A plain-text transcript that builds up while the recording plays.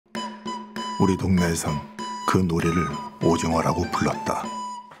우리 동네에선 그 놀이를 오징어라고 불렀다.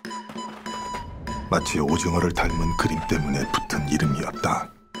 마치 오징어를 닮은 그림 때문에 붙은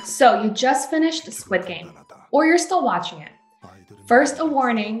이름이었다. So you just finished Squid Game, or you're still watching it. First, a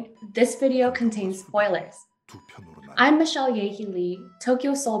warning, this video contains spoilers. I'm Michelle Yehi Lee,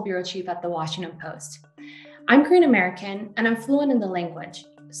 Tokyo Seoul Bureau Chief at The Washington Post. I'm Korean American and I'm fluent in the language,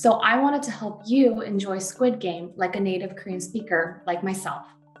 so I wanted to help you enjoy Squid Game like a native Korean speaker like myself.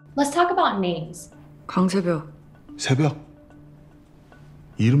 Let's talk about names. 강새벽. 새벽?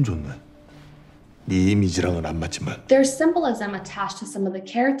 이름 좋네. 네 이미지랑은 안 맞지만. There's symbolism attached to some of the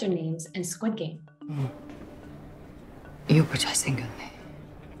character names in Squid Game. 이 오빠 잘생겼네.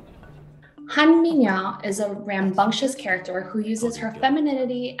 Han Min-ya is a rambunctious character who uses her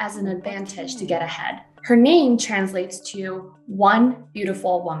femininity as an advantage to get ahead. Her name translates to one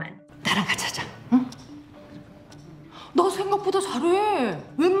beautiful woman. 나랑 같이 하자. 응? 너 생각보다 잘해.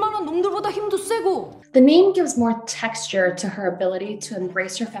 웬만한 놈들보다 힘도 세고. The name gives more texture to her ability to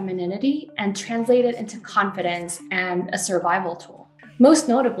embrace her femininity and translate it into confidence and a survival tool. Most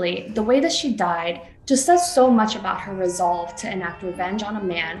notably, the way that she died just says so much about her resolve to enact revenge on a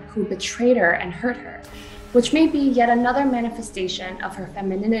man who betrayed her and hurt her, which may be yet another manifestation of her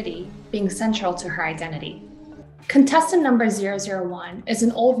femininity being central to her identity. Contestant number 001 is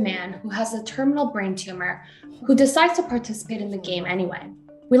an old man who has a terminal brain tumor who decides to participate in the game anyway.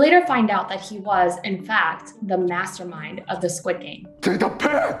 We later find out that he was, in fact, the mastermind of the Squid Game.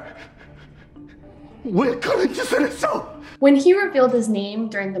 대답해! 왜 그런 짓을 했어? When he revealed his name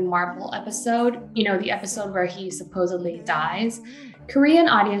during the Marble episode, you know, the episode where he supposedly dies, Korean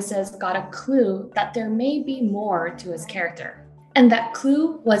audiences got a clue that there may be more to his character. And that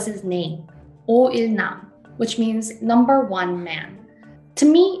clue was his name, Oh Il-nam, which means number one man. To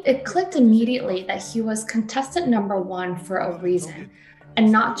me, it clicked immediately that he was contestant number one for a reason,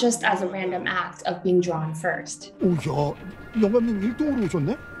 and not just as a random act of being drawn first. 오야, 영감님 1등으로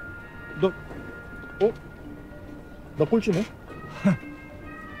오셨네? 나 꼴찌네?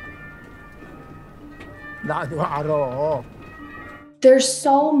 나도 알아. There's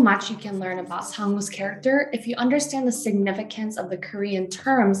so much you can learn about Sang-woo's character if you understand the significance of the Korean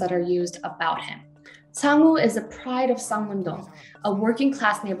terms that are used about him. Sang-woo is the pride of Sangwon-dong, a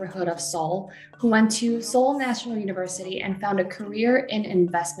working-class neighborhood of Seoul, who went to Seoul National University and found a career in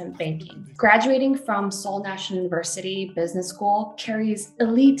investment banking. Graduating from Seoul National University Business School carries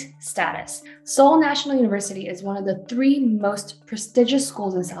elite status. Seoul National University is one of the 3 most prestigious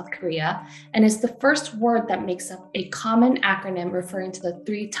schools in South Korea, and is the first word that makes up a common acronym referring to the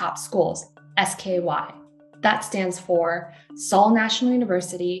 3 top schools, SKY. That stands for Seoul National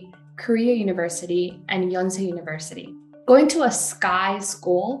University, Korea University, and Yonsei University. Going to a SKY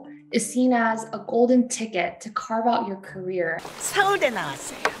school is seen as a golden ticket to carve out your career. 서울대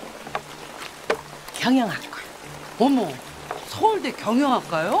나왔어요. 경영학과. 어머, 서울대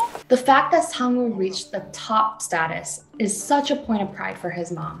경영학과요? The fact that Sang-woo reached the top status is such a point of pride for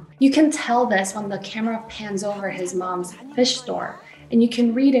his mom. You can tell this when the camera pans over his mom's fish store, and you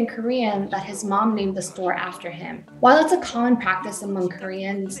can read in Korean that his mom named the store after him. While it's a common practice among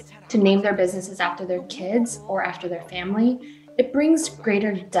Koreans to name their businesses after their kids or after their family, it brings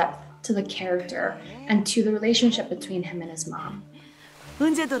greater depth to the character and to the relationship between him and his mom.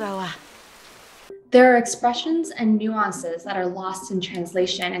 언제 돌아와? There are expressions and nuances that are lost in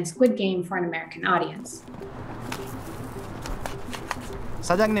translation in Squid Game for an American audience.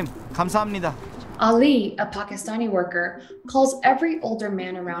 사장님, 감사합니다. Ali, a Pakistani worker, calls every older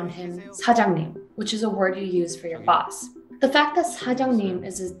man around him sajangnim, which is a word you use for your boss. The fact that sajangnim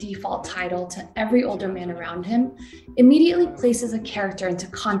is his default title to every older man around him immediately places a character into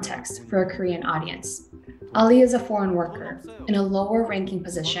context for a Korean audience. Ali is a foreign worker in a lower ranking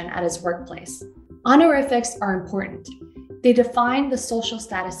position at his workplace. Honorifics are important. They define the social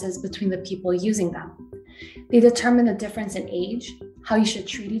statuses between the people using them. They determine the difference in age, how you should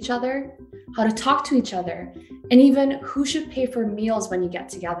treat each other, how to talk to each other, and even who should pay for meals when you get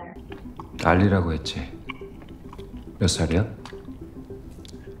together. 알리라고 했지. 몇 살이야?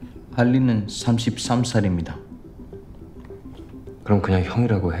 알리는 33살입니다. 그럼 그냥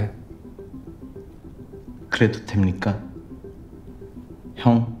형이라고 해. 그래도 됩니까?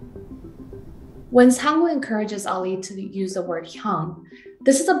 형? When Sang-woo encourages Ali to use the word hyung,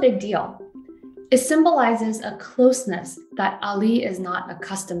 this is a big deal. It symbolizes a closeness that Ali is not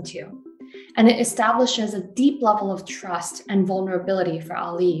accustomed to. And it establishes a deep level of trust and vulnerability for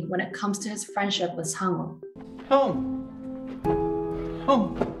Ali when it comes to his friendship with Sang-woo. 형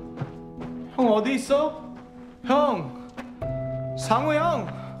어디 있어? 형, 상우 형.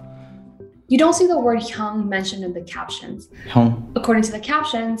 You don't see the word hyung mentioned in the captions. 형. According to the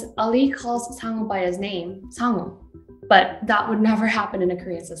captions, Ali calls Sang-woo by his name, Sang-woo, but that would never happen in a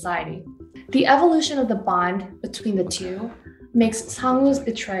Korean society. The evolution of the bond between the two makes Sang-woo's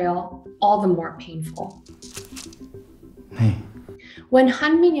betrayal all the more painful. 네. When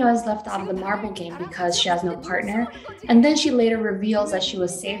Han Min-yeol is left out of the marble game because she has no partner, and then she later reveals that she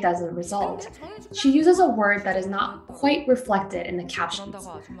was saved as a result, she uses a word that is not quite reflected in the captions.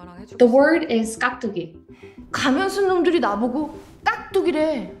 The word is 깍두기. 가면 쓴 놈들이 나보고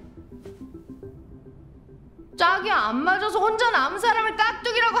깍두기래. 짝이 안 맞아서 혼자 남은 사람을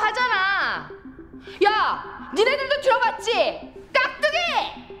깍두기라고 하잖아. 야, 니네들도 들어봤지?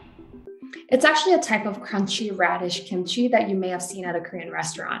 깍두기! It's actually a type of crunchy radish kimchi that you may have seen at a Korean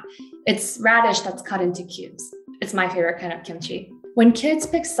restaurant. It's radish that's cut into cubes. It's my favorite kind of kimchi. When kids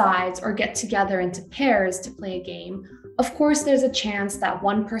pick sides or get together into pairs to play a game, of course there's a chance that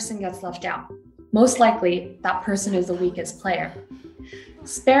one person gets left out. Most likely, that person is the weakest player.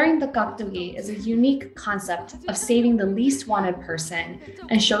 Sparing the 깍두기 is a unique concept of saving the least wanted person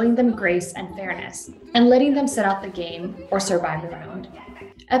and showing them grace and fairness, and letting them sit out the game or survive the round.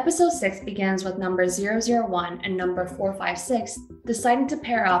 Episode 6 begins with number 001 and number 456 deciding to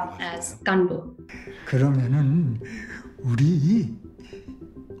pair up as ganbu. 그러면은 우리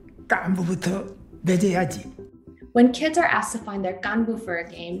깐부부터 맺어야지. When kids are asked to find their ganbu for a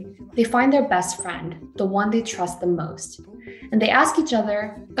game, they find their best friend, the one they trust the most. And they ask each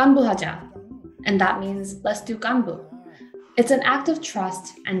other, ganbu haja. And that means, let's do ganbu. It's an act of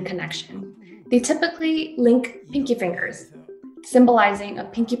trust and connection. They typically link pinky fingers, symbolizing a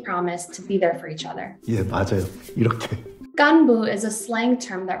pinky promise to be there for each other. 예, 맞아요. 이렇게. Ganbu is a slang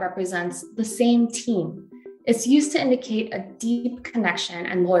term that represents the same team. It's used to indicate a deep connection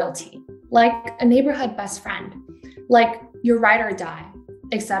and loyalty, like a neighborhood best friend, like your ride or die,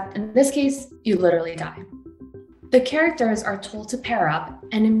 except in this case, you literally die. The characters are told to pair up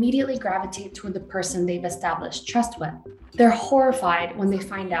and immediately gravitate toward the person they've established trust with. They're horrified when they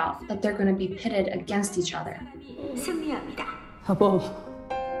find out that they're going to be pitted against each other. 승리합니다. 여보,